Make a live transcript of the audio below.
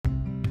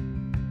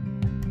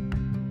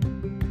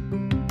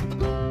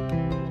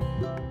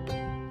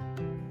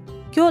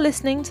You're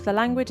listening to the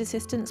Language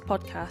Assistance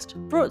Podcast,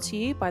 brought to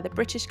you by the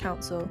British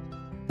Council.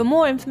 For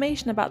more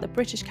information about the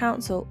British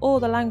Council or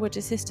the Language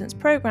Assistance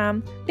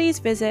Programme, please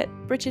visit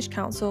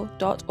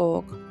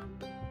britishcouncil.org.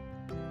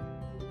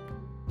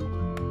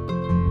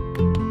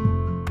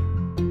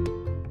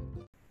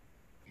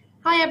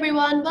 Hi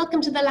everyone,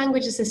 welcome to the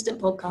Language Assistant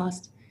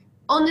Podcast.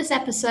 On this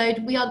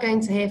episode, we are going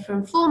to hear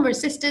from former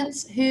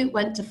assistants who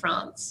went to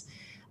France.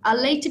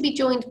 I'll later be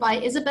joined by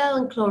Isabel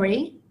and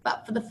Chloe,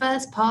 but for the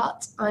first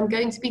part, I'm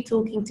going to be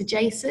talking to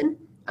Jason,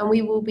 and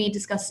we will be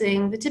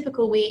discussing the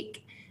typical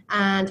week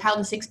and how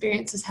this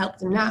experience has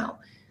helped him now.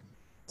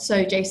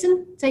 So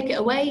Jason, take it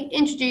away,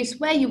 introduce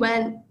where you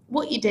went,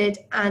 what you did,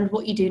 and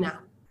what you do now.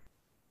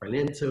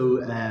 Brilliant.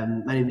 So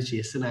my name is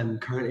Jason. I'm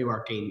currently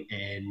working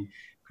in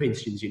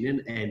Queen's Students'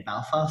 Union in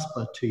Belfast,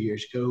 but 2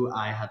 years ago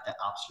I had the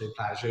absolute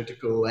pleasure to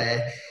go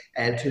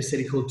to a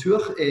city called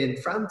Tours in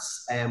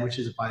France, which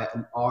is about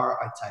an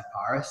hour outside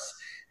Paris.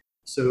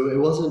 So it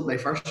wasn't my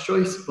first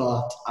choice,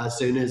 but as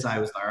soon as I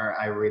was there,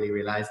 I really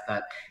realised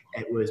that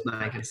it was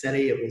my kind of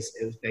city. It was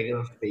big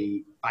enough to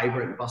be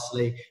vibrant and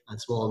bustly, and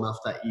small enough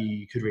that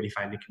you could really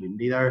find a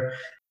community there.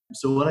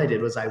 So what I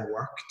did was I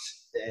worked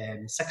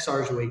 6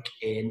 hours a week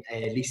in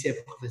a lycée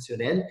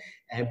professionnel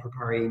and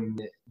preparing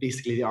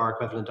basically our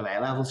equivalent of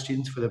A-level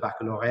students for the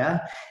baccalaureate.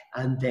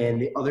 And then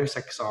the other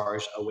 6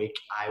 hours a week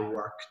I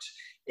worked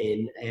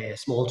in a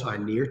small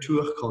town near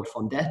Tours called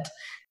Fondet,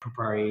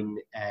 preparing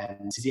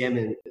CCM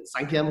and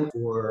 5e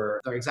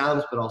for their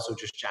exams, but also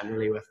just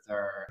generally with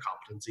their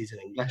competencies in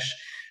English.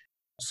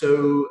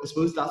 So I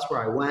suppose that's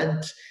where I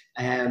went.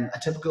 A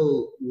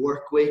typical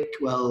work week,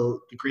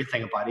 well, the great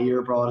thing about a year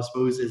abroad, I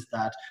suppose, is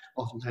that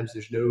oftentimes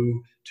there's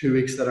no 2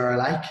 weeks that are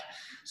alike.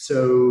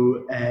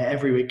 So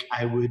every week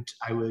I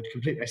would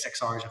complete my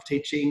 6 hours of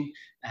teaching,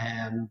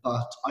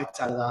 but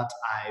outside of that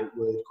I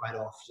would quite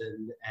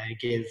often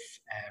give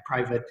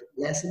private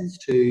lessons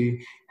to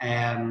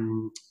a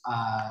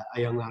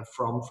young lad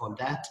from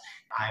Fondet.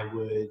 I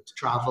would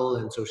travel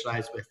and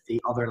socialise with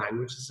the other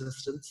language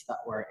assistants that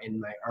were in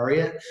my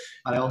area.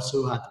 But I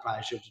also had the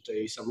pleasure to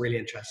do some really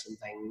interesting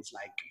things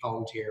like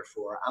volunteer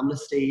for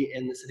Amnesty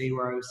in the city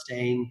where I was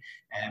staying,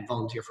 and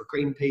volunteer for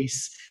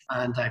Greenpeace,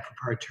 and I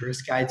prepared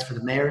tourist guides for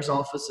the mayor's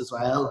office as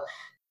well.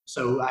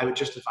 So I would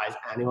just advise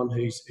anyone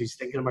who's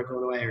thinking about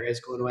going away or is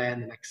going away in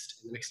the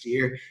next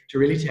year to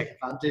really take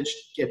advantage,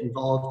 get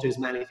involved, do as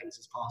many things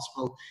as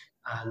possible,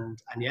 and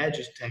yeah,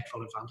 just take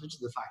full advantage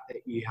of the fact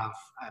that you have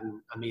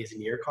an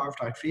amazing year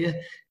carved out for you.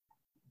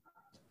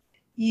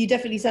 You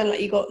definitely sound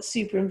like you got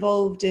super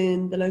involved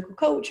in the local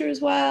culture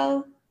as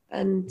well,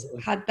 and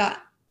had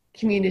that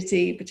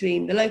community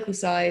between the local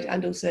side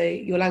and also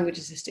your language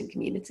assistant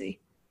community.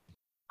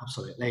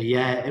 Absolutely,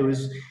 yeah. It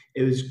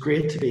was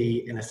great to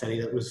be in a city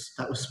that was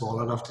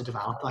small enough to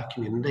develop that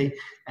community.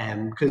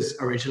 Because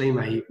originally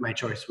my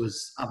choice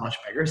was a much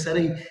bigger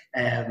city.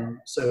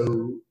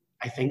 So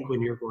I think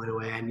when you're going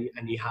away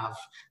and you have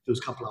those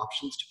couple of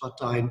options to put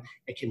down,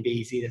 it can be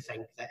easy to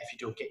think that if you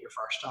don't get your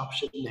first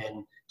option,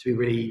 then to be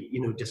really,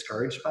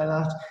 discouraged by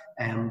that.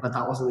 But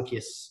that wasn't the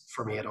case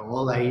for me at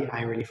all.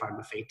 I really found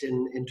my feet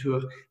into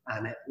it,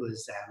 and it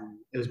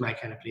was my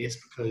kind of place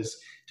because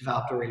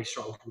developed a really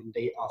strong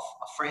community of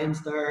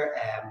friends there,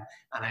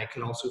 and I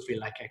could also feel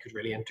like I could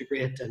really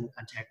integrate and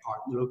take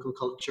part in the local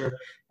culture.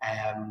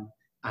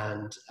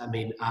 And I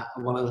mean,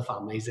 one of the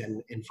families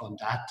in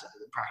Fondet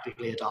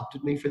practically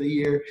adopted me for the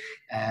year,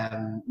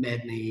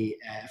 made me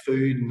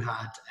food and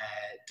had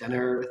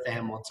dinner with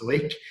them once a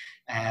week,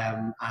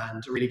 and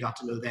really got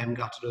to know them,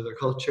 got to know their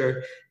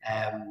culture,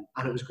 and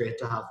it was great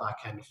to have that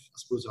kind of, I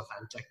suppose,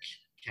 authentic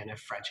kind of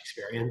French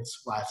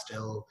experience while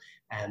still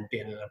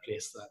being in a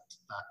place that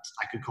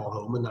I could call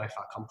home and that I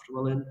felt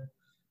comfortable in.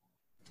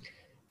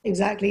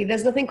 Exactly.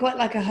 There's nothing quite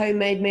like a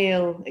homemade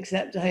meal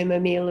except a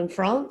homemade meal in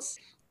France.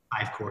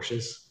 5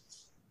 courses.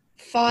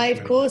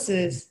 5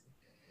 courses.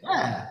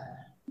 Yeah.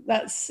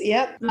 That's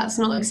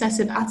not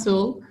excessive at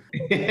all.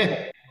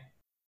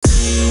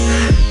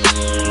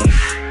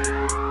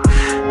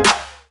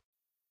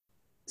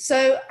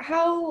 So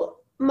how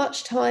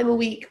much time a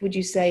week would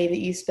you say that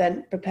you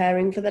spent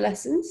preparing for the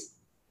lessons?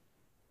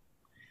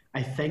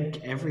 I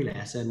think every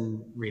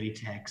lesson really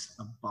takes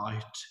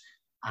about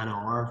an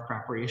hour of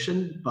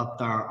preparation, but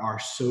there are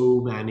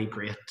so many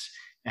great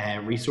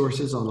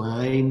resources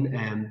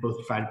online, both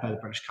provided by the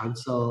British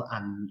Council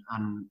and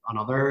on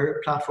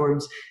other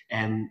platforms,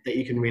 that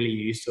you can really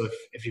use. So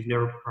if you've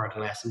never prepared a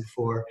lesson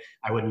before,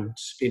 I wouldn't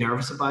be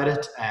nervous about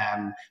it.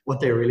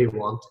 What they really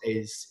want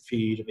is for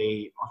you to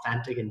be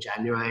authentic and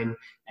genuine,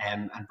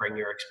 and bring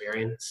your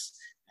experience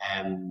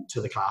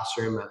to the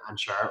classroom and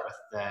share it with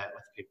the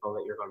people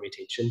that you're going to be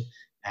teaching.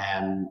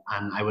 And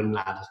I wouldn't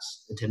let it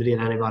intimidate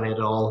anybody at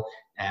all.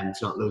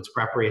 It's not loads of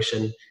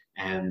preparation.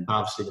 But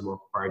obviously the more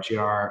prepared you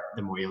are,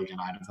 the more you'll get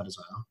out of it as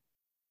well.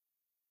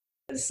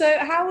 So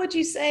how would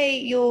you say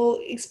your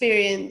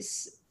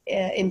experience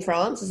in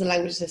France as a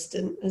language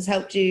assistant has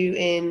helped you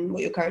in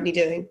what you're currently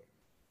doing?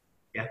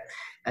 Yeah.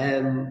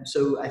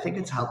 So I think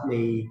it's helped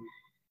me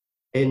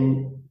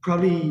in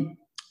probably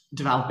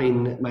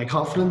developing my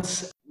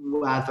confidence.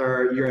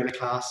 whether you're in a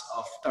class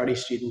of 30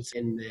 students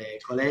in the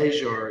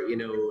college or,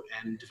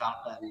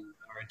 developing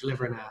or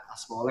delivering a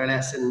smaller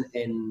lesson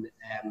in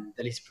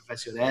the Lycée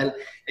Professionnel,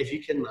 if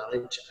you can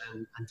manage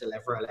and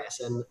deliver a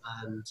lesson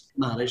and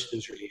manage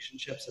those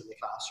relationships in the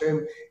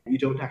classroom, you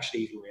don't actually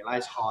even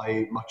realise how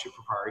much it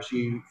prepares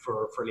you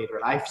for later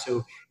life.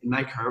 So in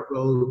my current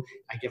role,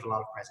 I give a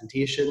lot of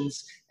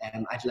presentations,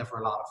 I deliver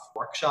a lot of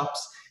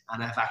workshops,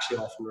 and I've actually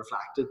often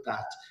reflected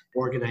that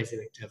organising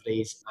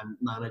activities and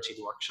managing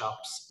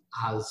workshops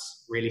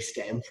has really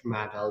stemmed from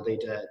my ability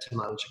to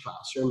manage a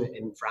classroom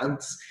in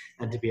France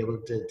and to be able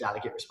to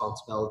delegate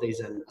responsibilities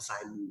and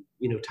assign,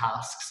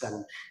 tasks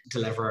and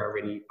deliver a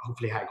really,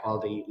 hopefully, high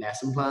quality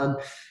lesson plan.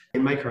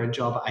 In my current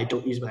job, I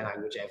don't use my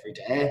language every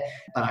day,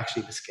 but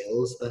actually the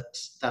skills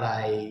that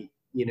I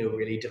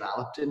really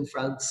developed in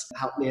France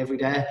help me every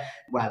day,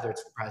 whether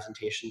it's the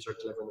presentations or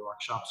delivering the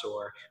workshops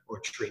or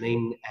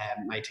training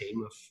my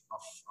team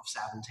of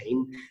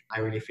 17. I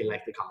really feel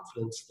like the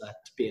confidence that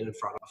being in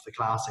front of the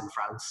class in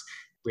France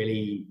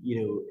really,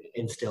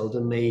 instilled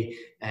in me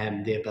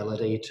the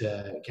ability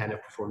to kind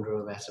of perform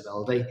to my best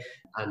ability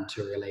and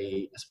to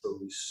really, I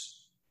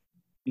suppose,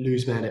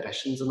 lose my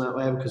inhibitions in that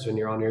way, because when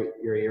you're on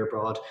your year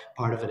abroad,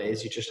 part of it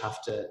is you just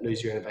have to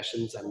lose your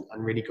inhibitions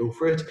and really go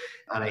for it.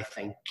 And I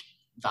think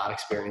that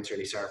experience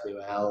really served me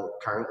well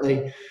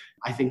currently.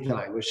 I think the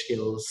language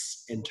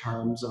skills in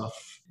terms of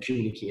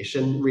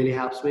communication really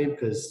helps me,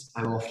 because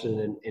I'm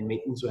often in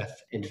meetings with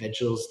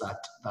individuals that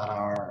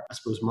are, I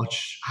suppose,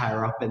 much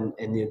higher up in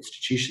the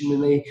institution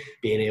than me.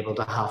 Being able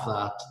to have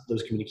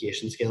those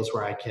communication skills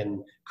where I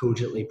can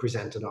cogently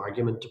present an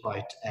argument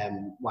about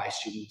why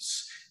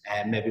students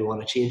maybe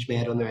want to change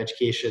made on their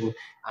education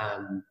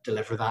and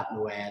deliver that in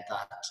a way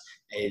that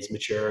is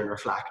mature and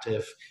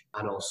reflective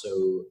and also,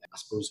 I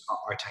suppose,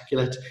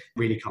 articulate,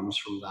 really comes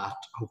from that,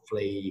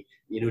 hopefully,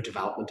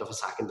 development of a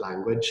second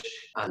language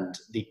and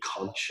the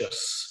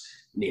conscious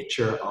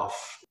nature of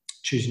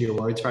choosing your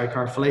words very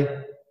carefully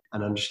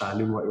and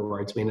understanding what your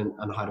words mean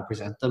and how to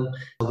present them.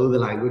 Although the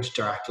language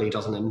directly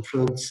doesn't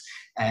influence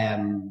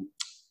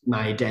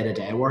my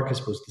day-to-day work, I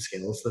suppose the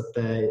skills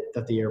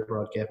that the year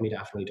abroad gave me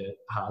definitely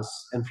has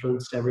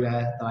influenced every day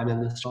that I'm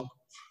in this job.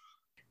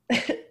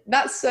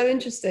 That's so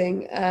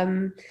interesting,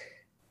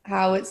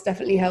 how it's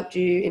definitely helped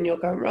you in your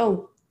current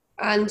role.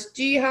 And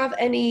do you have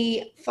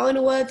any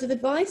final words of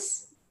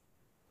advice?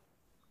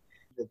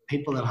 The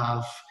people that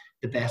have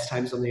the best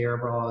times on the year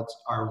abroad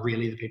are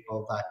really the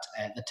people that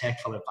take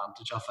full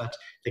advantage of it,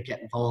 that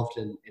get involved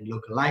in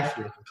local life,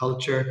 local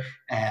culture,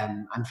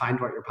 and find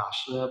what you're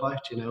passionate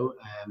about,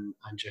 and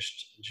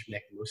just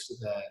make the most of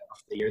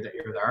the year that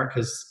you're there,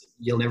 because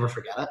you'll never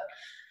forget it.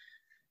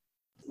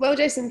 Well,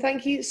 Jason,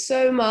 thank you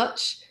so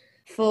much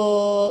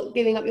for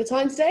giving up your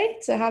time today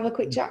to have a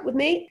quick chat with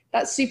me.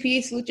 That's super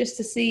useful just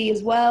to see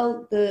as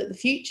well the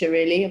future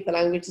really of the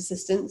language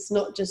assistants,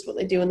 not just what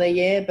they do in their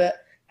year, but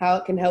how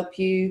it can help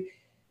you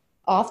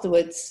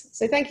afterwards.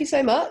 So thank you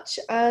so much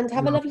and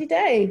have a lovely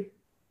day.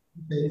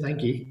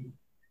 Thank you.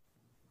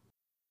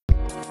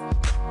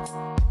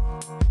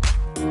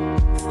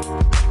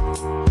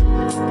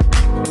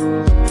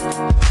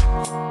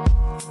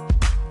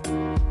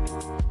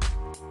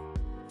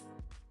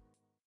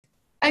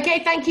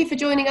 Okay, thank you for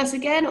joining us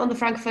again on the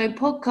Francophone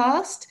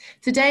podcast.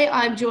 Today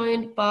I'm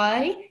joined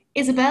by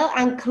Isabelle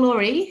and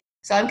Chloe.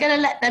 So I'm going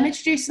to let them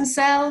introduce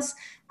themselves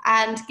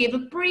and give a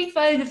brief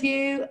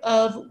overview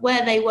of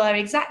where they were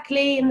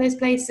exactly in those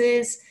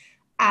places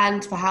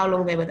and for how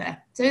long they were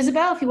there. So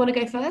Isabelle, if you want to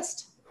go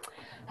first.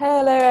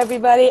 Hello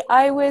everybody,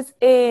 I was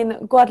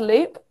in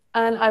Guadeloupe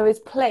and I was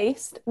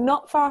placed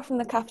not far from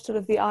the capital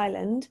of the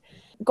island.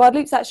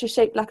 Guadeloupe's actually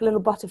shaped like a little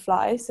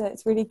butterfly, so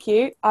it's really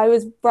cute. I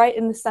was right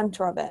in the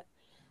centre of it.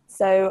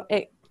 So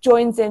it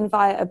joins in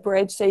via a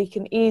bridge, so you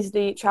can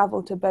easily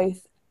travel to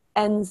both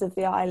ends of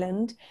the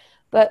island,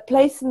 but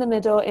placed in the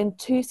middle in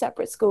two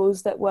separate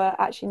schools that were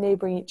actually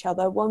neighbouring each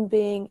other, one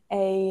being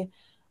a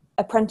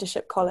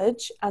apprenticeship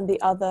college and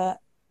the other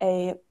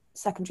a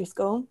secondary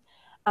school,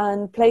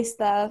 and placed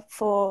there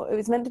it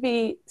was meant to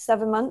be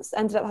 7 months,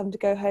 ended up having to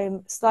go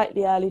home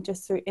slightly early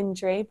just through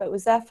injury, but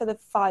was there for the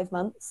 5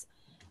 months,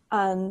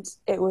 and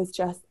it was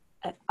just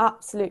an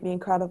absolutely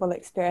incredible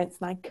experience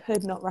and I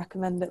could not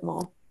recommend it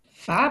more.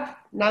 Fab.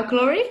 Now,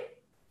 Chloe?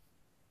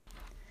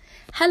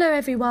 Hello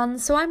everyone,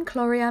 so I'm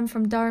Chloe, I'm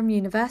from Durham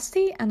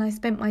University and I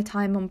spent my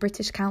time on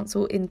British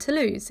Council in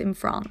Toulouse in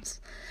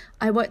France.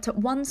 I worked at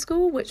one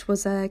school which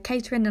was a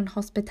catering and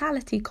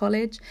hospitality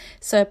college,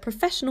 so a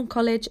professional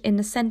college in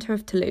the centre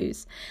of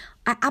Toulouse.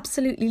 I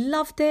absolutely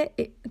loved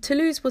it.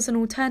 Toulouse was an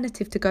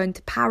alternative to going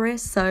to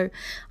Paris, so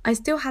I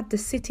still had the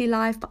city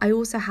life, but I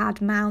also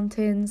had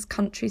mountains,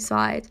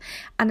 countryside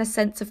and a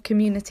sense of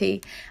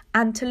community,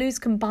 and Toulouse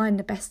combined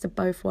the best of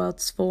both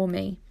worlds for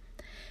me.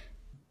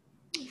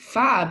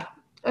 Fab.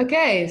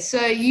 Okay,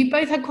 so you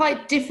both had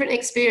quite different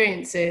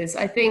experiences.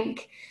 I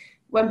think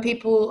when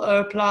people are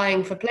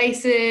applying for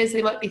places,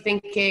 they might be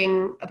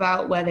thinking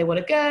about where they want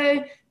to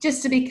go.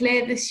 Just to be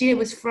clear, this year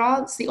was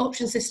France. The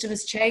option system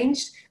has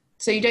changed,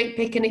 so you don't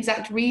pick an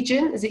exact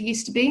region as it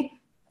used to be.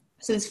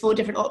 So there's 4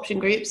 different option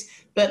groups,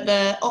 but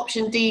the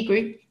option D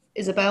group,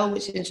 Isabelle,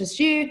 which interests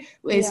you,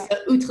 is for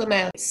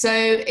Outremer. So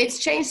it's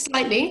changed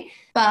slightly,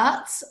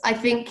 but I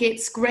think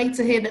it's great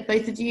to hear that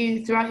both of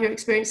you, throughout your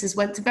experiences,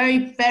 went to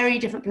very, very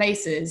different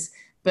places,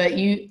 but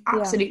you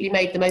absolutely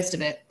made the most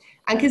of it.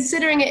 And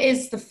considering it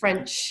is the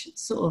French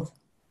sort of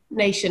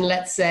nation,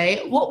 let's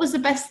say, what was the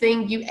best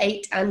thing you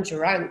ate and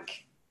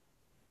drank?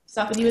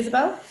 Start with you,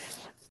 Isabelle.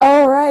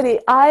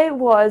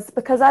 Alrighty,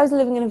 because I was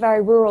living in a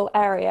very rural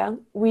area,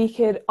 we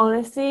could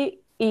honestly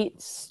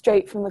eat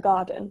straight from the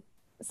garden.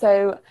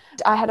 So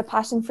I had a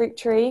passion fruit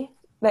tree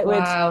that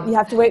you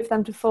have to wait for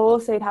them to fall.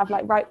 So you'd have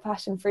like ripe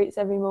passion fruits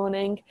every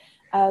morning.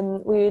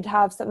 We would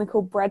have something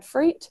called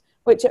breadfruit,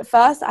 which at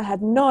first I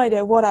had no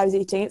idea what I was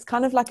eating. It's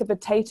kind of like a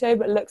potato,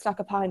 but looks like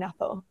a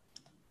pineapple.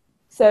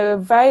 So a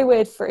very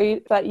weird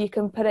fruit, but you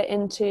can put it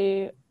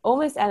into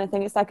almost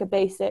anything. It's like a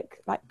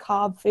basic like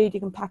carb food. You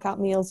can pack out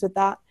meals with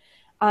that.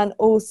 And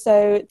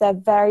also they're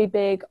very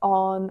big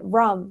on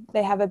rum.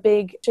 They have a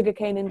big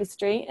sugarcane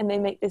industry and they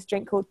make this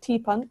drink called tea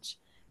punch,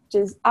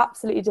 which is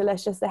absolutely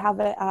delicious. They have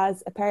it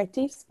as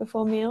aperitifs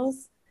before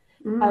meals,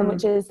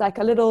 which is like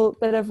a little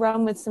bit of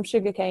rum with some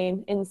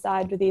sugarcane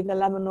inside with either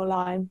lemon or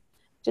lime,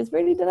 which is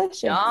really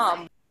delicious.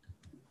 Yum.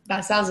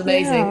 That sounds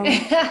amazing.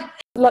 Yeah.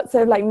 Lots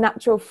of like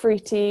natural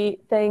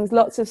fruity things,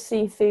 lots of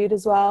seafood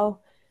as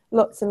well,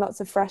 lots and lots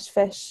of fresh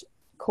fish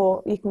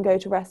caught. You can go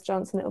to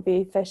restaurants and it'll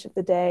be fish of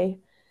the day.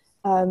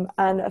 And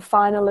a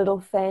final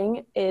little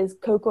thing is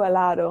coco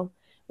helado,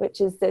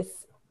 which is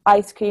this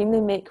ice cream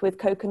they make with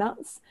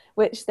coconuts,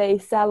 which they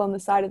sell on the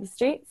side of the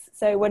streets.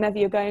 So whenever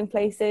you're going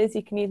places,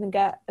 you can even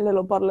get a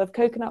little bottle of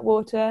coconut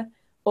water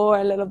or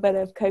a little bit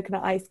of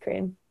coconut ice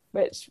cream,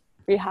 which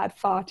we had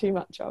far too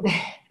much of.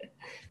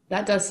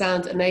 That does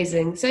sound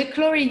amazing. So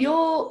Chloe,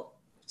 your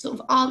sort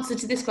of answer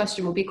to this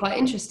question will be quite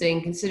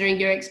interesting, considering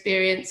your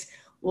experience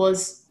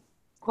was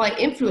quite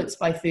influenced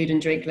by food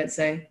and drink, let's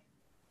say.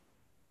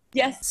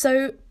 Yes.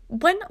 So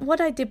what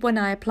I did when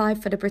I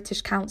applied for the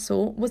British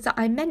Council was that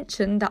I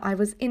mentioned that I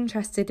was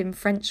interested in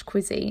French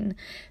cuisine.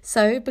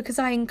 So because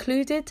I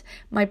included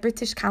my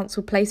British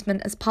Council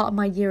placement as part of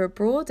my year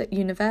abroad at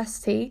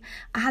university,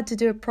 I had to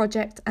do a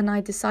project and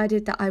I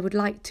decided that I would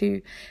like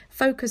to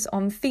focus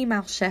on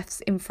female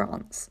chefs in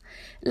France.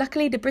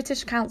 Luckily, the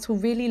British Council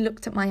really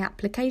looked at my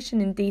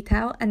application in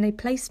detail and they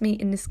placed me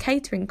in this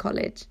catering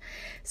college.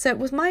 So it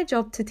was my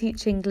job to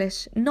teach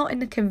English not in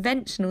the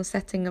conventional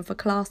setting of a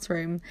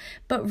classroom,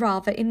 but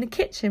rather in the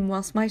kitchen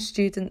whilst my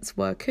students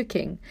were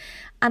cooking.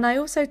 And I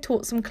also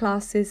taught some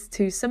classes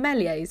to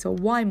sommeliers or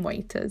wine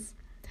waiters.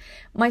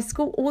 My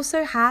school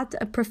also had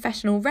a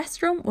professional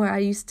restaurant where I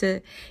used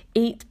to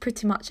eat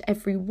pretty much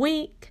every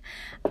week,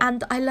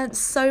 and I learnt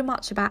so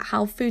much about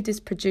how food is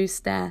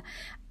produced there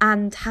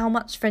and how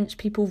much French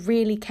people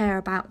really care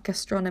about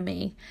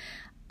gastronomy.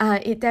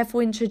 It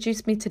therefore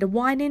introduced me to the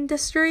wine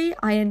industry.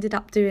 I ended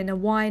up doing a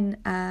wine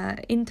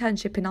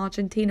internship in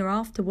Argentina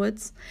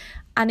afterwards,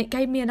 and it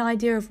gave me an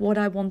idea of what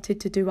I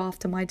wanted to do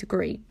after my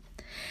degree.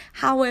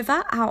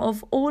 However, out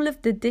of all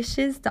of the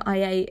dishes that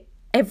I ate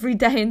every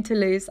day in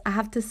Toulouse, I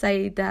have to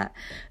say that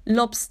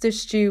lobster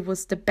stew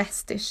was the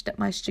best dish that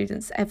my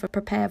students ever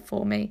prepared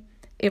for me.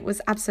 It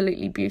was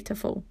absolutely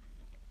beautiful.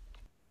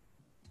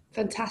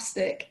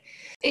 Fantastic.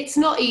 It's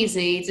not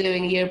easy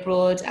doing a year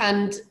abroad,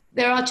 and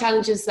there are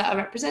challenges that are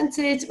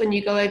represented when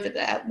you go over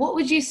there. What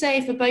would you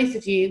say for both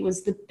of you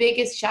was the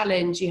biggest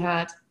challenge you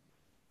had?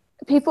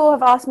 People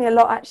have asked me a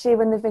lot actually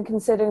when they've been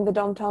considering the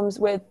dom-toms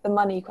with the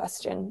money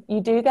question. You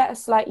do get a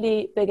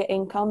slightly bigger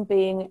income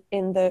being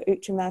in the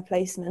Outremer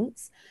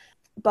placements,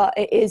 but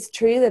it is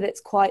true that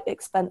it's quite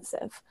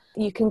expensive.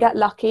 You can get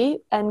lucky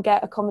and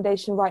get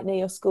accommodation right near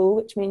your school,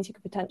 which means you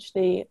could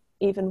potentially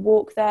even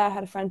walk there. I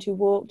had a friend who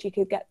walked. You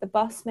could get the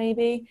bus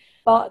maybe,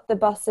 but the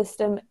bus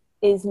system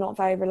is not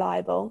very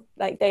reliable.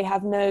 Like, they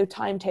have no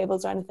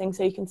timetables or anything,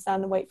 so you can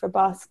stand and wait for a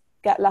bus,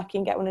 get lucky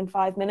and get one in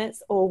 5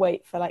 minutes, or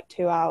wait for like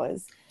 2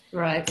 hours.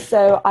 Right.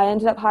 So I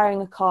ended up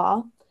hiring a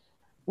car,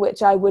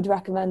 which I would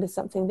recommend as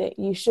something that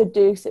you should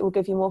do, because it will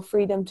give you more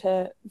freedom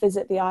to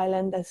visit the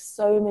island. There's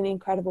so many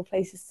incredible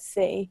places to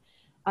see,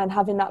 and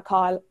having that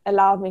car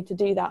allowed me to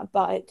do that,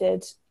 but it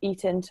did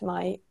eat into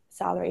my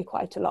salary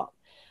quite a lot.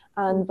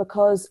 And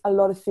because a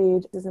lot of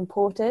food is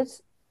imported,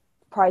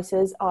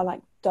 prices are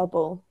like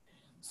double.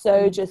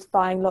 So just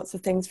buying lots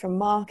of things from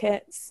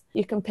markets,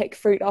 you can pick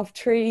fruit off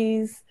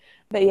trees.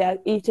 But yeah,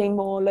 eating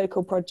more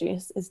local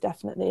produce is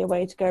definitely a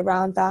way to go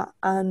around that,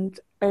 and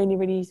only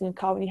really using a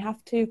car when you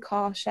have to,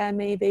 car share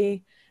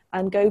maybe,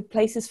 and go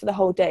places for the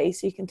whole day.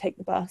 So you can take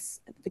the bus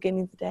at the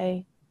beginning of the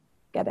day,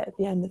 get it at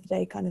the end of the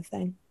day kind of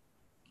thing.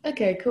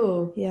 Okay,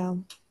 cool. Yeah.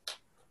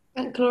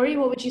 And Chloe,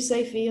 what would you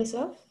say for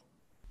yourself?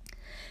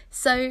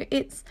 So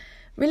it's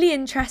really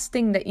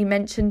interesting that you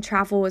mentioned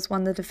travel as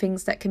one of the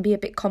things that can be a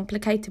bit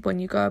complicated when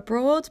you go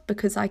abroad,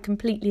 because I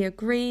completely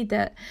agree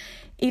that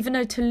Even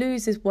though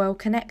Toulouse is well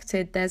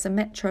connected, there's a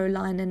metro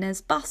line and there's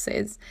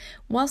buses.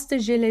 Whilst the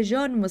Gilets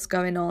jaunes was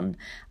going on,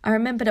 I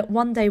remember that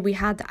one day we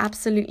had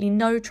absolutely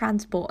no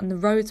transport and the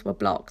roads were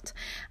blocked,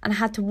 and I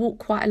had to walk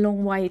quite a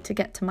long way to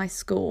get to my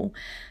school.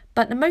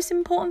 But the most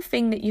important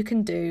thing that you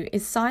can do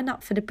is sign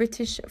up for the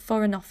British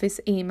Foreign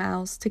Office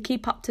emails to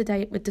keep up to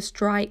date with the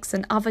strikes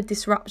and other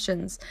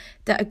disruptions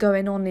that are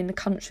going on in the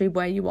country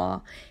where you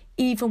are,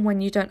 even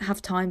when you don't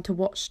have time to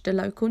watch the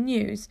local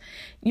news.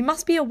 You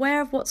must be aware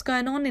of what's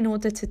going on in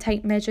order to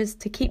take measures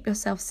to keep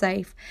yourself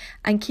safe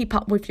and keep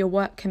up with your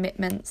work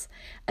commitments,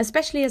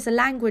 especially as a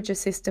language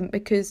assistant,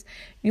 because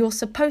you're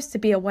supposed to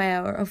be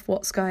aware of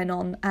what's going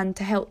on and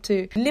to help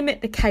to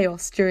limit the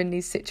chaos during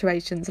these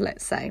situations,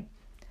 let's say.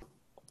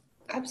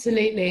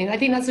 Absolutely. I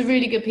think that's a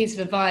really good piece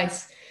of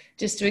advice,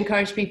 just to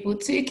encourage people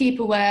to keep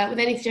aware with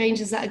any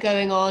changes that are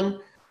going on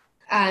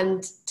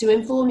and to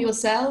inform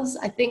yourselves.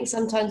 I think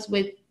sometimes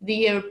with the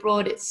year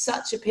abroad, it's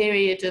such a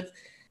period of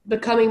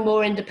becoming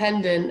more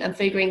independent and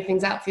figuring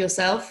things out for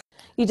yourself.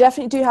 You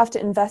definitely do have to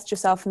invest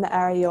yourself in the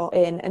area you're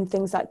in, and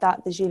things like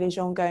that, the Gilets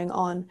jaunes going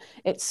on.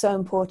 It's so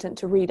important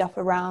to read up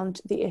around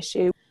the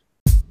issue.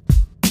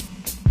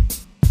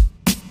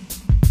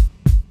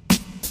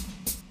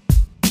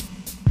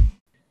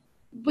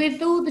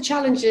 With all the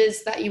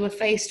challenges that you were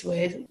faced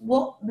with,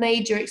 what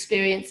made your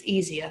experience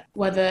easier?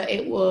 Whether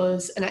it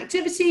was an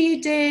activity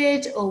you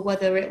did or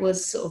whether it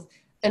was sort of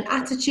an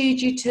attitude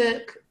you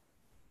took?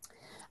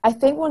 I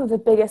think one of the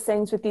biggest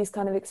things with these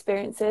kind of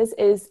experiences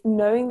is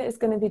knowing that it's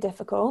going to be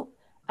difficult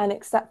and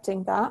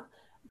accepting that,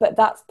 but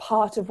that's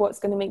part of what's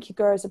going to make you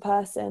grow as a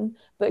person.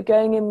 But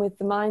going in with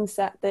the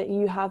mindset that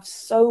you have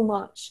so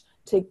much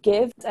to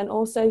give and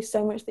also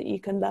so much that you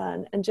can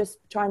learn, and just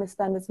trying to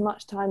spend as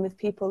much time with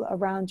people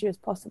around you as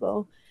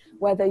possible.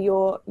 Whether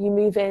you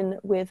move in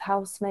with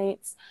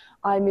housemates,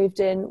 I moved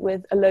in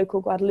with a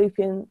local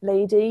Guadeloupean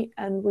lady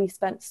and we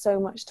spent so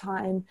much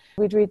time.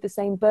 We'd read the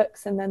same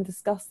books and then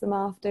discuss them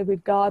after.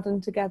 We'd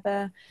garden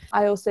together.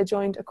 I also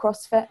joined a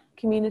CrossFit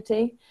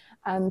community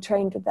and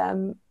trained with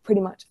them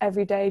pretty much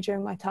every day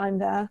during my time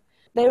there.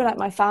 They were like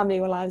my family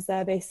while I was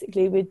there,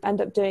 basically. We'd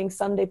end up doing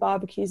Sunday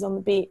barbecues on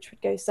the beach.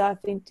 We'd go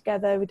surfing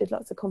together. We did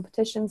lots of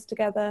competitions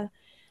together.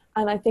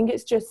 And I think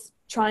it's just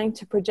trying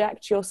to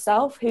project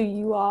yourself, who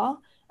you are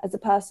as a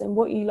person,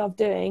 what you love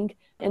doing,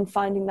 and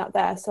finding that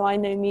there. So I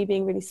know, me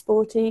being really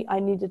sporty, I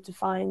needed to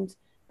find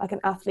like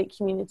an athlete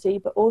community,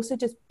 but also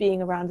just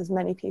being around as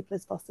many people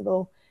as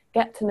possible,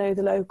 get to know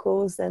the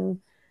locals and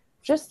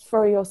just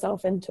throw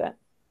yourself into it.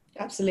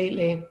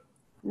 Absolutely.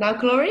 Now,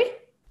 Glory?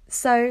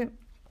 So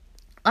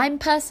I'm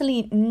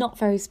personally not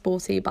very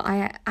sporty, but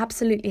I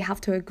absolutely have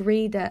to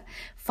agree that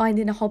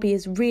finding a hobby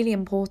is really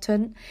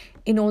important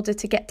in order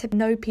to get to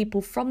know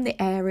people from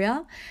the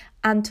area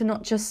and to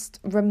not just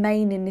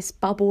remain in this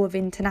bubble of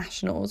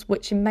internationals,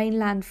 which in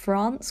mainland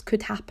France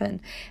could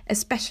happen,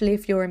 especially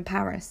if you're in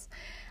Paris.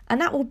 And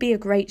that would be a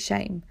great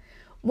shame.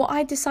 What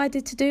I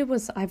decided to do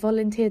was I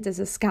volunteered as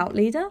a scout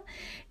leader.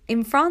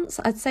 In France,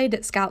 I'd say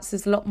that Scouts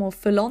is a lot more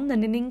full on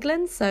than in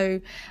England. So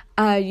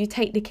you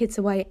take the kids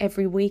away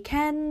every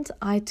weekend.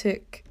 I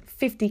took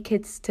 50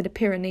 kids to the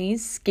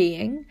Pyrenees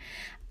skiing,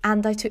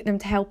 and I took them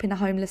to help in a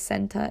homeless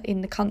centre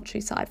in the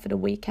countryside for the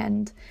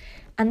weekend.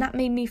 And that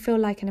made me feel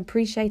like an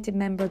appreciated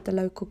member of the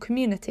local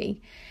community.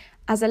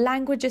 As a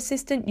language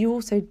assistant, you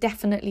also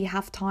definitely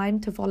have time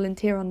to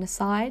volunteer on the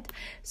side.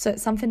 So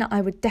it's something that I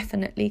would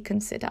definitely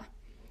consider.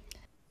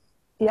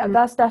 Yeah,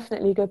 that's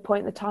definitely a good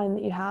point, the time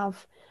that you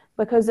have.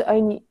 Because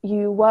only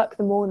you work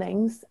the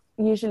mornings,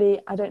 usually,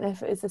 I don't know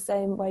if it is the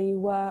same where you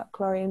were,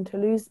 Chloe, in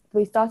Toulouse.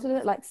 We started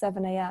at like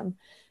 7 a.m.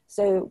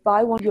 So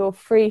by 1, you're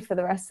free for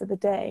the rest of the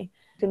day.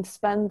 You can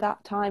spend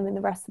that time in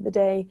the rest of the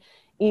day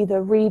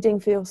either reading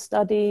for your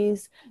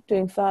studies,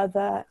 doing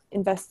further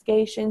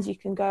investigations. You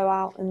can go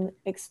out and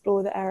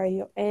explore the area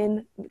you're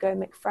in, go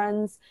make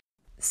friends.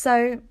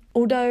 So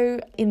although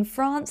in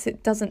France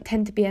it doesn't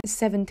tend to be a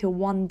 7 till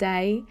 1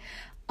 day,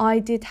 I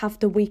did have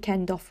the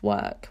weekend off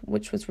work,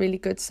 which was really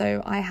good.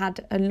 So I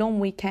had a long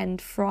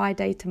weekend,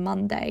 Friday to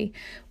Monday,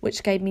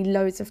 which gave me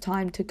loads of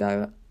time to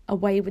go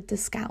away with the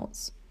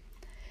Scouts.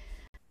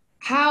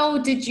 How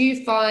did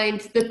you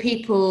find the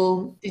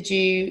people? Did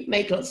you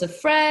make lots of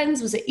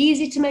friends? Was it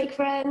easy to make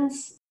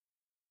friends?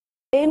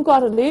 In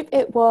Guadeloupe,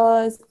 it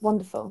was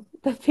wonderful.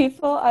 The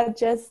people are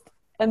just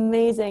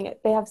amazing.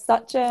 They have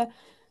such a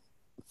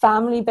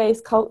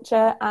family-based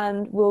culture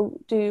and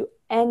will do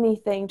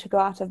anything to go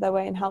out of their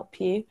way and help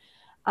you.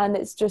 And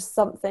it's just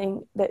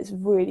something that's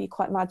really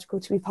quite magical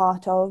to be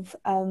part of.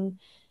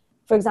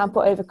 For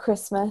example, over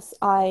Christmas,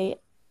 I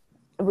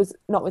was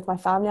not with my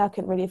family. I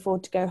couldn't really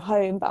afford to go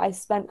home, but I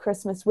spent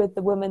Christmas with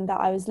the woman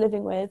that I was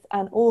living with,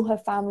 and all her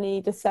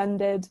family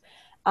descended,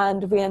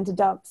 and we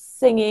ended up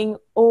singing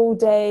all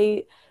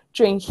day,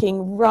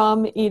 drinking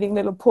rum, eating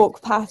little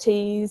pork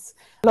patties,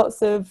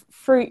 lots of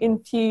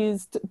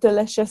fruit-infused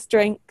delicious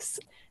drinks.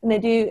 And they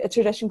do a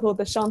tradition called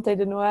the Chante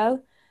de Noël.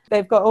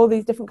 They've got all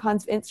these different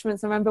kinds of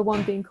instruments. I remember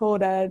one being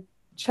called a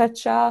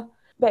cha-cha.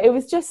 But it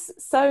was just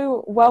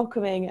so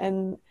welcoming,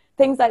 and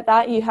things like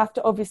that you have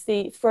to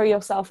obviously throw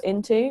yourself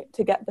into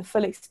to get the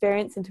full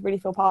experience and to really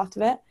feel part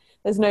of it.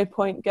 There's no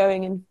point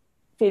going and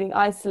feeling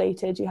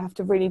isolated. You have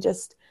to really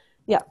just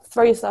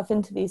throw yourself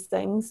into these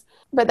things.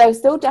 But there's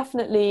still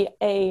definitely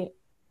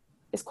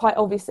it's quite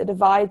obvious a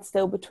divide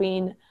still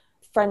between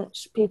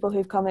French people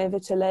who've come over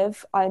to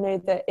live. I know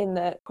that in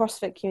the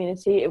CrossFit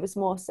community, it was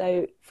more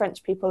so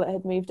French people that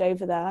had moved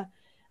over there.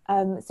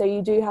 So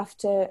you do have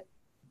to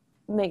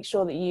make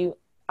sure that you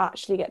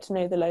actually get to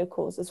know the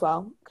locals as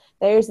well.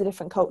 There is a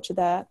different culture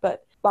there,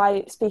 but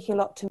by speaking a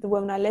lot to the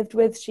woman I lived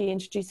with, she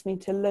introduced me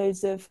to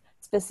loads of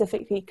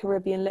specifically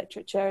Caribbean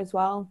literature as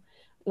well,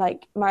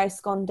 like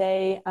Maurice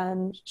Condé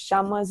and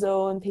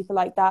Chamoiseau and people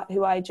like that,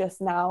 who I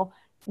just now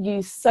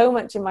use so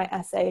much in my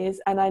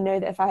essays. And I know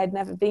that if I had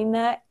never been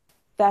there,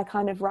 their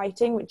kind of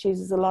writing, which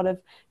uses a lot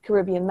of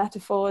Caribbean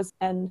metaphors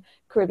and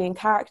Caribbean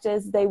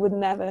characters, they would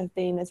never have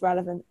been as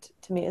relevant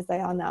to me as they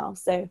are now.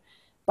 So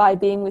by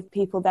being with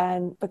people there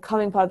and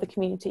becoming part of the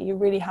community, you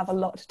really have a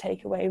lot to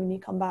take away when you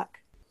come back.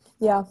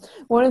 Yeah,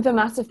 one of the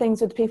massive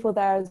things with people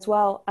there as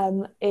well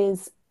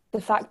is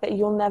the fact that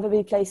you'll never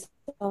be placed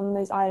on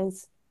those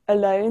islands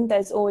alone.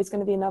 There's always going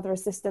to be another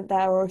assistant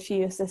there or a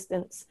few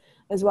assistants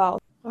as well.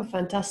 Oh,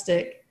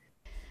 fantastic.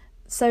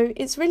 So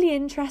it's really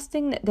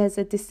interesting that there's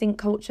a distinct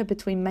culture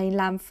between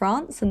mainland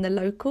France and the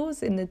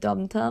locals in the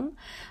Dom-Tom.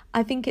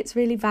 I think it's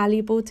really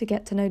valuable to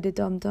get to know the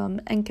Dom-Tom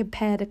and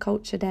compare the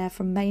culture there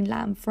from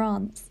mainland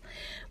France.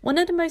 One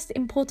of the most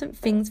important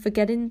things for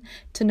getting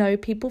to know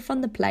people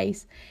from the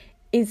place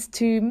is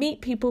to meet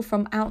people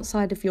from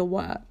outside of your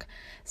work.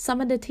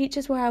 Some of the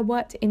teachers where I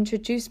worked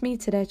introduced me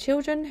to their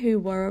children who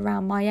were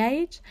around my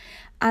age,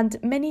 and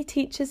many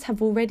teachers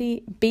have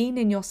already been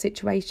in your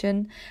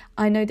situation.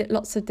 I know that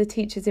lots of the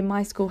teachers in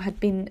my school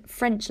had been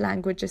French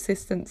language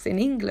assistants in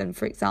England,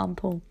 for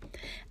example,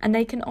 and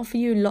they can offer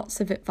you lots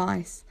of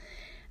advice.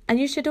 And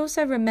you should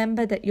also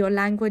remember that your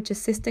language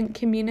assistant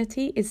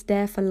community is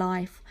there for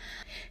life.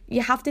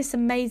 You have this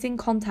amazing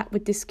contact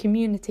with this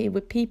community,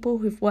 with people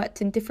who've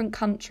worked in different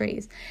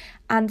countries,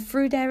 and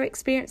through their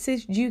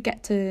experiences, you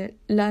get to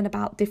learn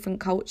about different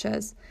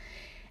cultures.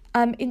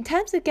 In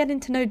terms of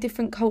getting to know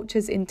different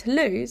cultures in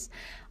Toulouse,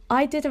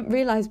 I didn't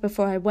realise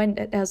before I went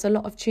that there was a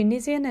lot of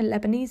Tunisian and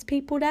Lebanese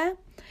people there.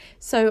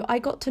 So I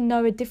got to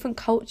know a different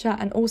culture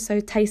and also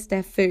taste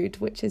their food,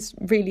 which is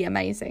really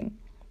amazing.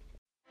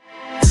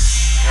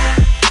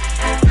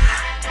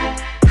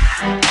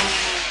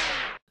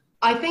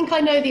 I think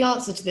I know the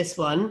answer to this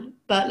one,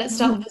 but let's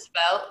start with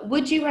Isabel.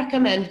 Would you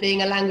recommend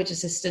being a language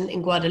assistant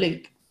in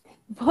Guadeloupe?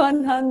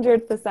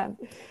 100%.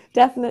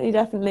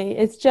 Definitely.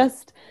 It's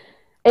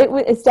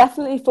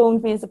definitely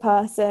formed me as a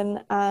person,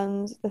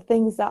 and the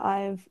things that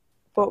I've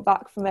brought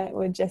back from it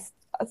were just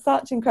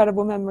such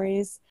incredible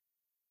memories.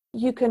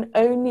 You can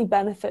only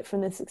benefit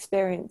from this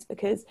experience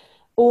because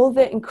all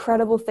the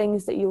incredible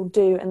things that you'll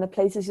do and the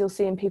places you'll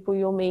see and people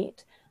you'll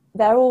meet,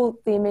 they're all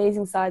the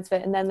amazing sides of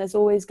it, and then there's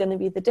always going to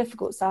be the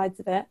difficult sides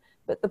of it.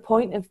 But the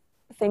point of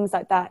things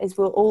like that is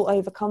we'll all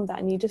overcome that,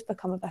 and you just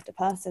become a better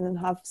person and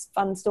have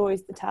fun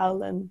stories to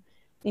tell, and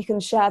you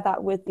can share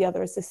that with the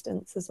other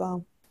assistants as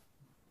well.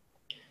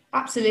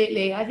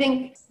 Absolutely. I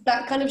think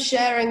that kind of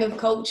sharing of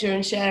culture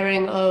and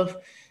sharing of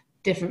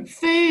different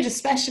food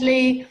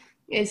especially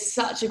is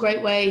such a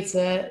great way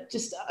to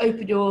just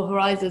open your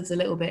horizons a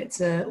little bit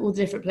to all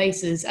the different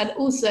places, and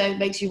also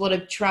makes you want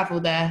to travel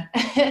there.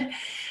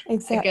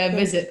 Exactly. And go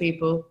visit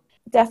people.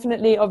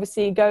 Definitely,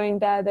 obviously, going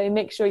there, though,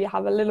 make sure you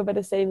have a little bit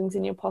of savings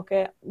in your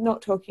pocket.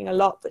 Not talking a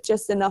lot, but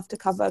just enough to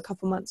cover a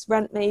couple months'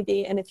 rent,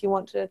 maybe. And if you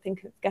want to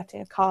think of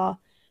getting a car,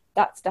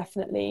 that's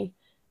definitely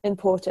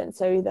important.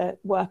 So either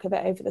work a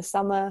bit over the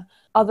summer.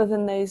 Other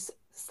than those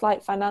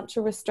slight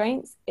financial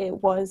restraints, it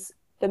was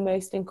the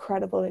most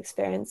incredible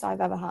experience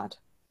I've ever had.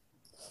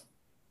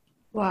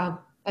 Wow.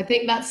 I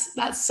think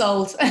that's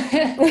sold.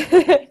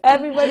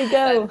 Everybody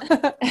go.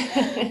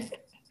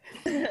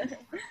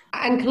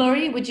 And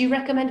Chloe, would you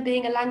recommend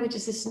being a language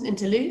assistant in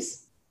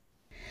Toulouse?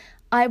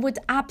 I would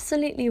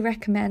absolutely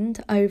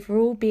recommend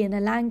overall being a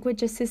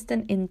language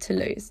assistant in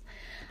Toulouse.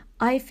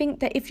 I think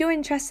that if you're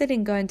interested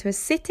in going to a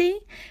city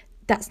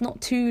that's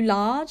not too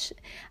large,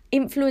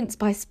 influenced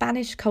by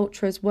Spanish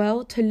culture as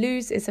well,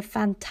 Toulouse is a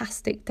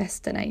fantastic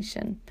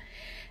destination.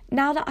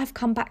 Now that I've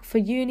come back for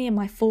uni in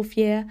my 4th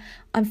year,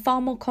 I'm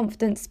far more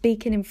confident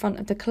speaking in front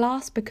of the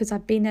class because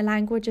I've been a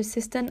language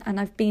assistant and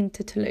I've been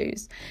to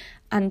Toulouse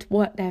and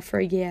worked there for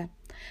a year.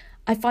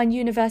 I find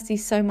university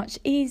so much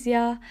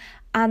easier,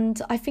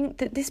 and I think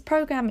that this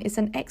programme is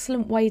an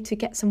excellent way to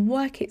get some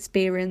work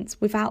experience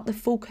without the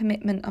full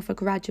commitment of a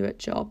graduate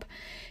job.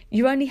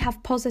 You only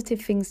have positive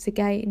things to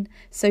gain,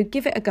 so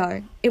give it a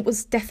go. It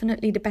was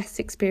definitely the best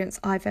experience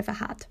I've ever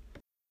had.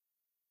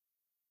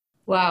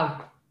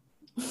 Wow.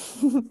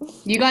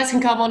 You guys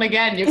can come on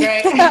again, you're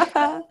great.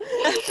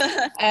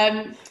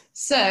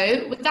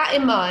 So with that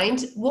in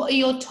mind, what are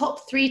your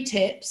top 3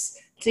 tips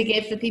to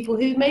give for people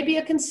who maybe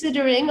are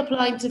considering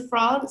applying to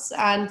France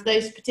and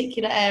those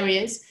particular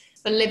areas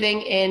for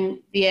living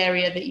in the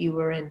area that you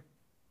were in?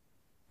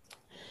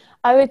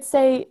 I would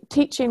say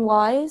teaching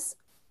wise,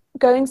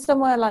 going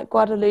somewhere like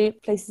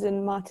Guadeloupe, places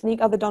in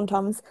Martinique, other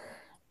dom-toms,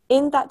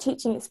 in that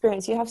teaching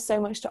experience, you have so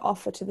much to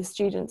offer to the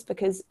students,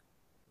 because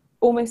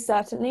almost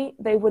certainly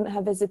they wouldn't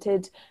have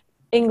visited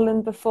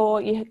England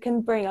before. You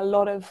can bring a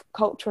lot of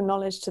cultural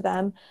knowledge to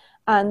them.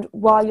 And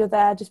while you're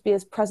there, just be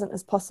as present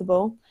as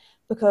possible,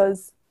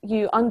 because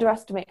you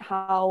underestimate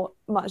how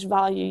much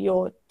value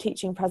your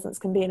teaching presence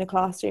can be in a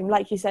classroom.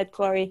 Like you said,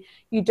 Chloe,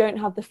 you don't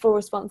have the full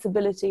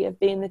responsibility of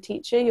being the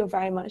teacher. You're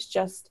very much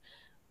just,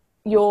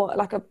 you're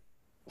like a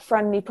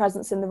friendly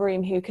presence in the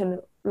room who can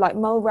like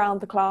mull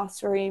around the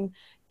classroom,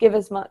 give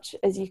as much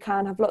as you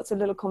can, have lots of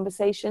little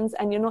conversations,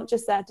 and you're not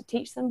just there to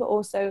teach them, but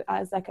also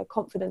as like a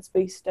confidence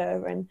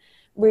booster, and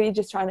really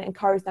just trying to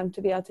encourage them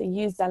to be able to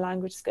use their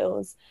language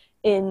skills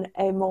in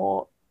a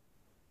more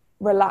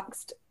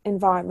relaxed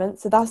environment.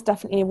 So that's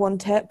definitely one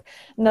tip.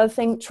 Another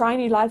thing, try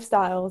new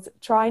lifestyles,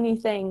 try new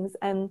things.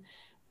 And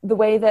the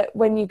way that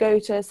when you go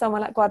to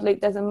somewhere like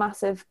Guadeloupe, there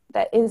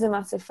is a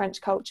massive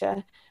French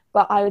culture,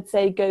 but I would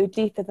say go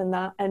deeper than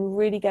that and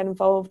really get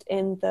involved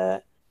in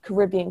the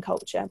Caribbean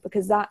culture,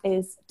 because that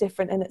is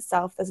different in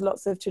itself. There's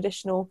lots of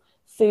traditional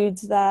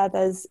foods there,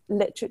 there's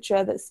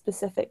literature that's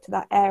specific to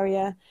that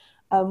area.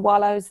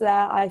 While I was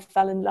there, I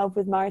fell in love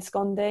with Marie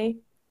Scondé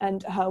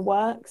and her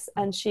works,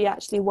 and she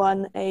actually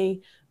won a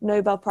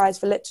Nobel Prize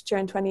for Literature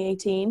in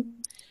 2018,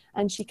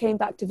 and she came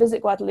back to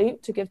visit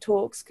Guadeloupe to give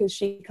talks, because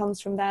she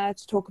comes from there,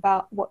 to talk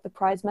about what the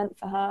prize meant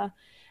for her.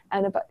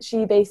 And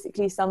she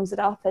basically sums it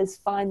up as,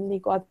 finally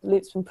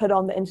Guadeloupe's been put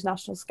on the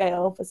international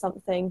scale for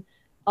something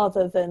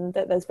other than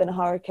that there's been a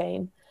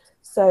hurricane.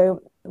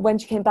 So when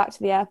she came back to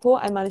the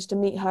airport, I managed to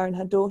meet her and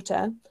her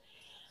daughter,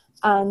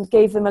 and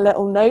gave them a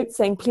little note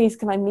saying, please,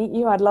 can I meet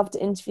you? I'd love to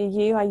interview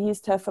you. I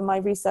used her for my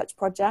research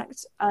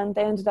project, and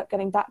they ended up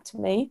getting back to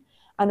me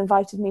and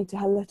invited me to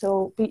her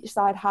little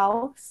beachside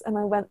house. And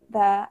I went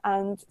there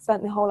and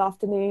spent the whole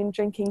afternoon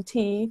drinking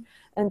tea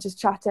and just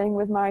chatting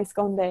with Marie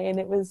Scondé. And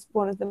it was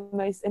one of the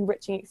most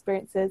enriching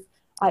experiences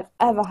I've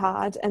ever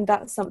had. And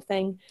that's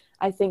something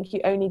I think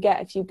you only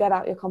get if you get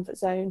out your comfort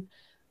zone.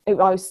 I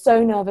was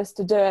so nervous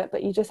to do it,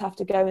 but you just have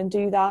to go and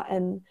do that.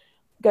 And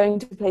going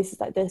to places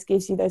like this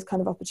gives you those kind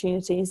of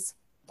opportunities.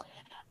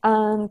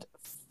 And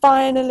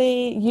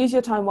finally, use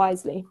your time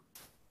wisely.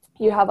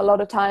 You have a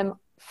lot of time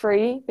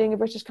free being a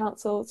British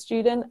Council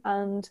student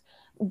and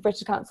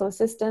British Council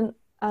assistant,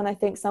 and I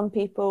think some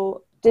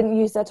people didn't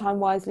use their time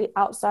wisely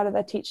outside of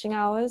their teaching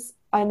hours.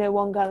 I know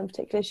one girl in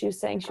particular, she was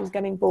saying she was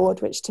getting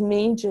bored, which to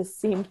me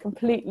just seemed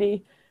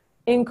completely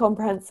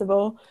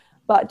incomprehensible.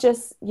 But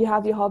just, you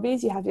have your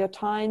hobbies, you have your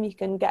time, you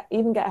can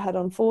even get ahead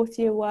on fourth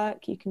year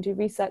work, you can do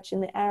research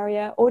in the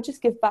area, or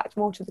just give back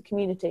more to the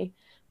community.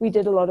 We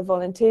did a lot of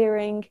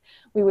volunteering,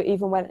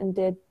 even went and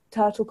did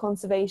turtle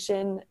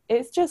conservation.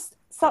 It's just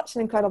such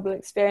an incredible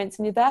experience,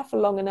 and you're there for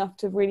long enough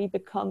to really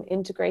become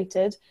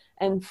integrated,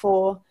 and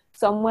for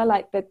somewhere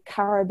like the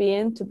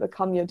Caribbean to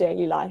become your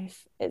daily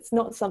life. It's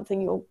not something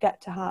you'll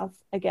get to have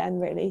again,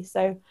 really.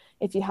 So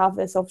if you have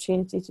this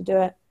opportunity to do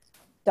it,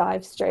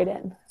 dive straight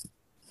in.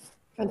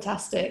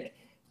 Fantastic.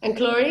 And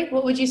Chloe,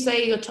 what would you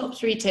say are your top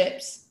 3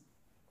 tips?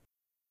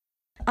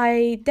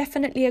 I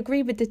definitely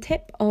agree with the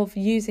tip of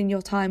using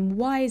your time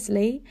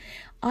wisely.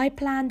 I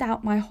planned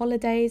out my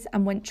holidays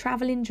and went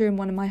travelling during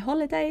one of my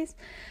holidays.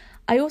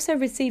 I also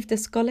received a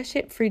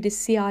scholarship through the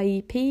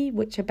CIEP,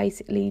 which are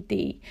basically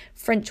the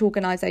French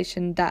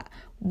organisation that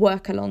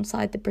work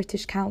alongside the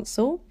British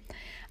Council.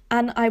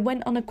 And I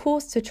went on a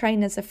course to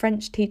train as a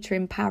French teacher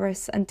in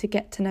Paris and to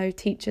get to know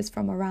teachers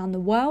from around the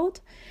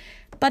world.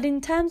 But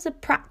in terms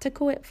of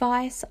practical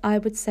advice, I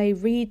would say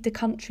read the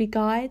country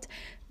guide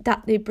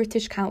that the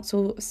British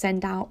Council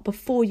send out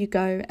before you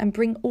go, and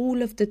bring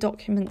all of the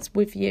documents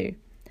with you.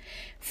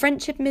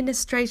 French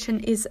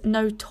administration is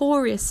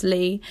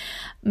notoriously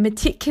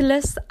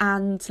meticulous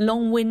and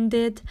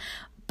long-winded,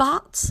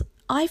 but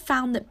I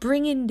found that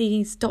bringing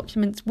these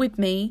documents with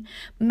me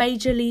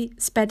majorly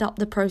sped up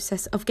the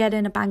process of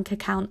getting a bank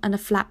account and a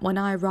flat when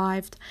I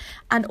arrived.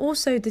 And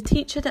also the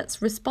teacher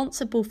that's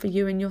responsible for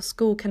you in your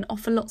school can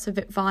offer lots of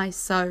advice,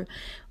 so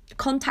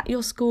contact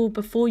your school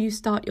before you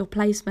start your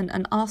placement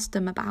and ask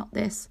them about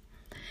this.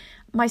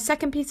 My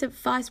second piece of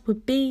advice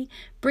would be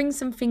bring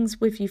some things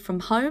with you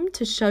from home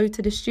to show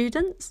to the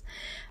students.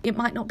 It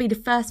might not be the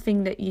first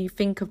thing that you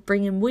think of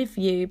bringing with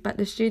you, but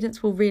the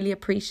students will really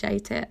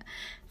appreciate it.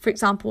 For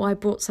example, I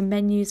brought some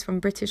menus from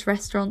British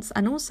restaurants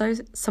and also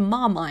some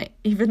Marmite,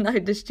 even though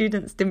the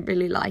students didn't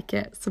really like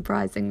it,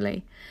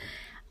 surprisingly.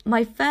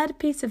 My third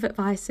piece of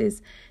advice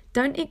is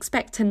don't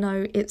expect to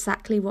know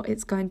exactly what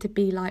it's going to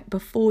be like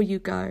before you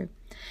go.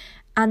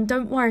 And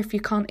don't worry if you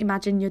can't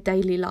imagine your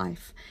daily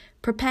life.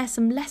 Prepare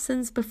some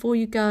lessons before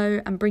you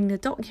go and bring the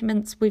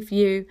documents with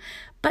you,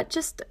 but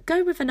just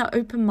go with an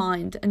open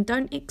mind and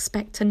don't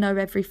expect to know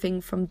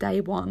everything from day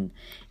one.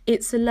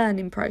 It's a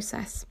learning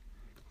process.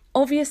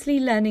 Obviously,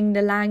 learning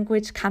the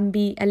language can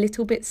be a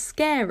little bit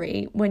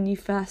scary when you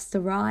first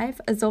arrive,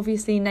 as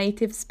obviously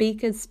native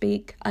speakers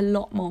speak a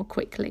lot more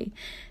quickly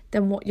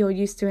than what you're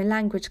used to in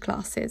language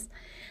classes.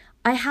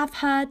 I have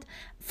heard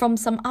from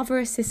some other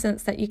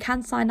assistants that you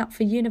can sign up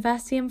for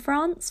university in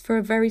France for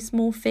a very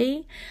small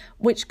fee,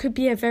 which could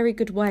be a very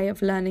good way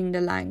of learning the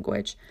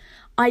language.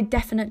 I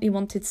definitely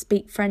wanted to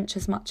speak French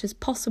as much as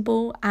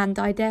possible, and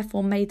I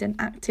therefore made an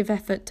active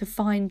effort to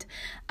find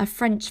a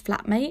French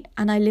flatmate,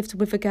 and I lived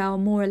with a girl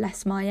more or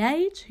less my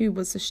age who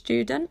was a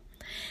student,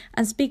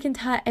 and speaking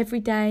to her every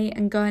day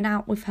and going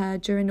out with her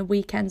during the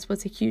weekends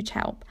was a huge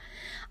help.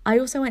 I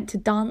also went to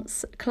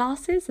dance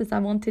classes as I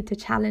wanted to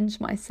challenge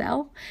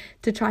myself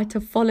to try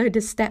to follow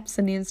the steps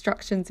and the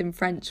instructions in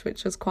French,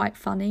 which was quite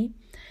funny.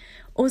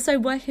 Also,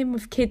 working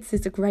with kids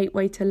is a great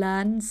way to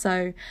learn.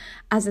 So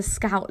as a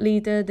scout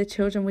leader, the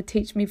children would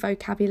teach me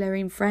vocabulary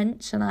in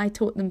French and I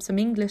taught them some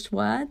English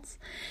words.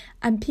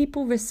 And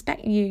people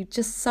respect you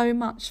just so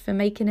much for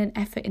making an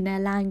effort in their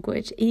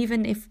language.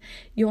 Even if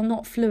you're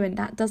not fluent,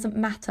 that doesn't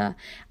matter.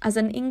 As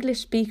an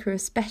English speaker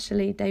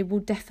especially, they will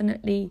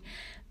definitely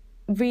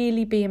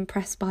really be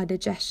impressed by the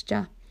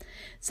gesture.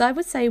 So I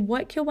would say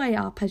work your way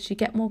up as you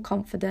get more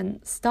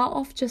confident. Start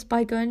off just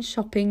by going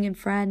shopping in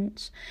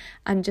French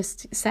and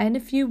just saying a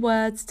few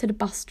words to the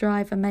bus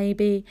driver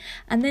maybe,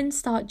 and then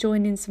start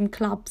joining some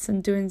clubs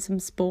and doing some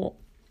sport.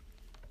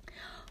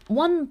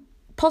 One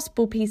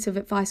possible piece of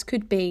advice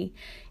could be,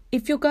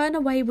 if you're going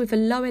away with a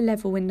lower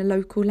level in the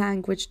local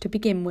language to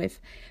begin with,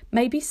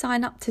 maybe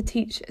sign up to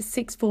teach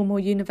sixth form or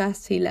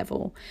university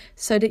level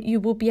so that you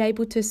will be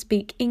able to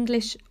speak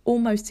English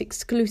almost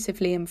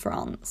exclusively in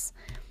France.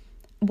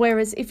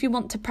 Whereas if you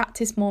want to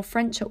practice more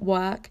French at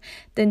work,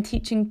 then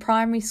teaching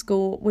primary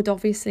school would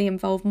obviously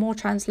involve more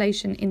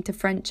translation into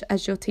French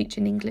as you're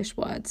teaching English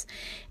words,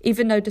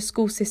 even though the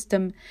school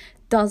system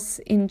does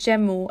in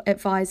general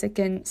advise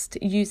against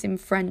using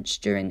French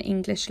during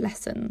English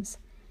lessons.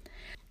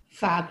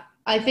 Fab.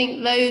 I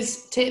think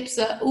those tips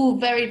are all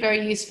very,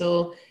 very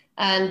useful.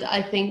 And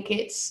I think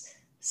it's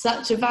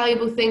such a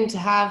valuable thing to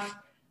have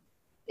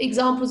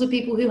examples of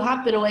people who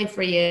have been away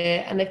for a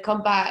year and they've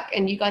come back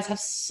and you guys have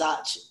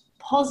such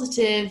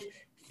positive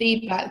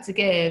feedback to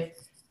give.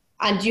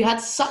 And you had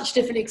such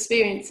different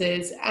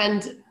experiences.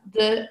 And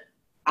the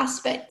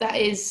aspect that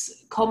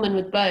is common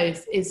with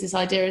both is this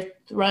idea of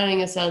throwing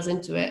yourselves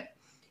into it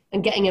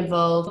and getting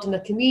involved in the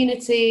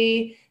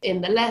community,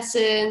 in the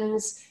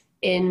lessons,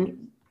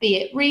 in be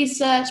it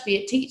research, be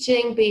it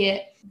teaching, be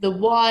it the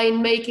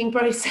wine making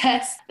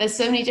process. There's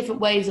so many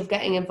different ways of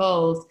getting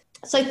involved.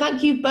 So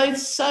thank you both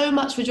so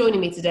much for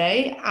joining me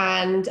today.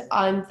 And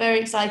I'm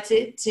very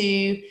excited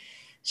to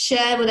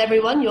share with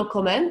everyone your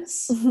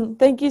comments.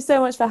 Thank you so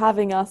much for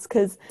having us,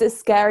 because it's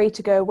scary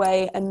to go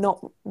away and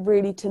not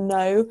really to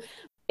know.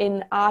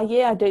 In our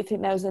year, I don't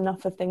think there was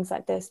enough of things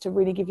like this to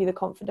really give you the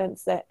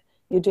confidence that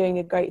you're doing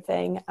a great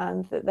thing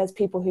and that there's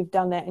people who've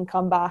done it and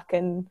come back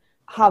and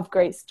have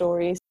great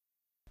stories.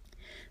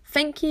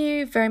 Thank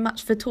you very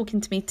much for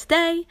talking to me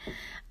today.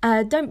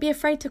 Don't be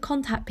afraid to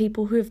contact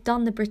people who have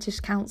done the British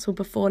Council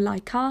before,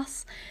 like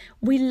us.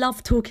 We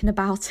love talking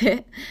about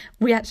it.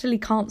 We actually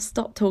can't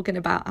stop talking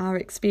about our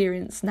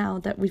experience now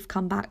that we've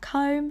come back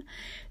home.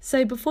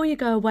 So before you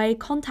go away,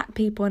 contact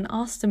people and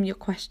ask them your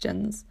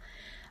questions.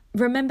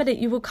 Remember that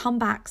you will come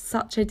back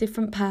such a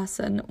different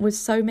person with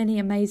so many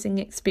amazing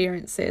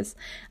experiences.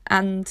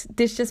 And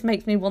this just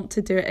makes me want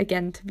to do it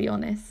again, to be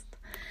honest.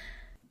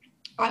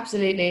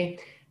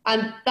 Absolutely.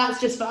 And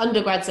that's just for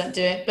undergrads that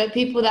do it, but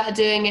people that are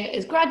doing it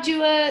as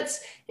graduates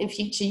in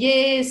future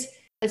years,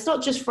 it's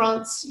not just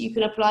France you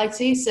can apply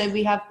to. So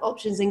we have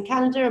options in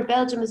Canada and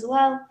Belgium as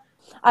well.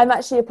 I'm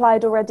actually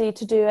applied already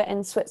to do it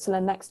in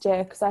Switzerland next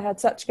year because I had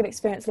such a good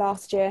experience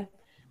last year.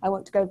 I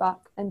want to go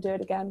back and do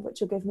it again, which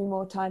will give me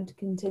more time to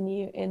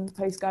continue in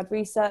postgrad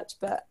research,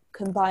 but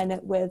combine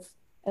it with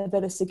a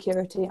bit of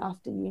security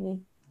after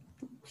uni.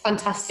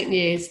 Fantastic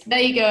news. There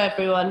you go,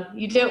 everyone.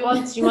 You do it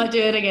once, you might do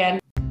it again.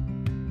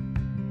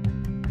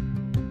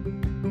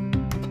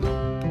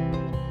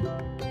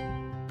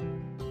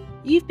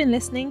 You've been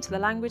listening to the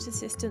Language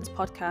Assistance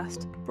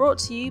Podcast, brought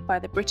to you by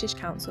the British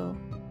Council.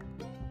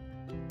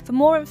 For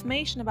more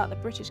information about the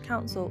British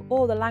Council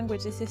or the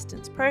Language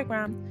Assistance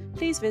Programme,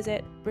 please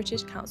visit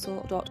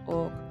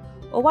britishcouncil.org.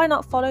 Or why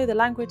not follow the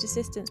Language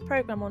Assistance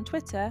Programme on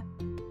Twitter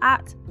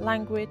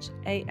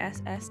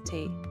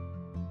 @LanguageASST.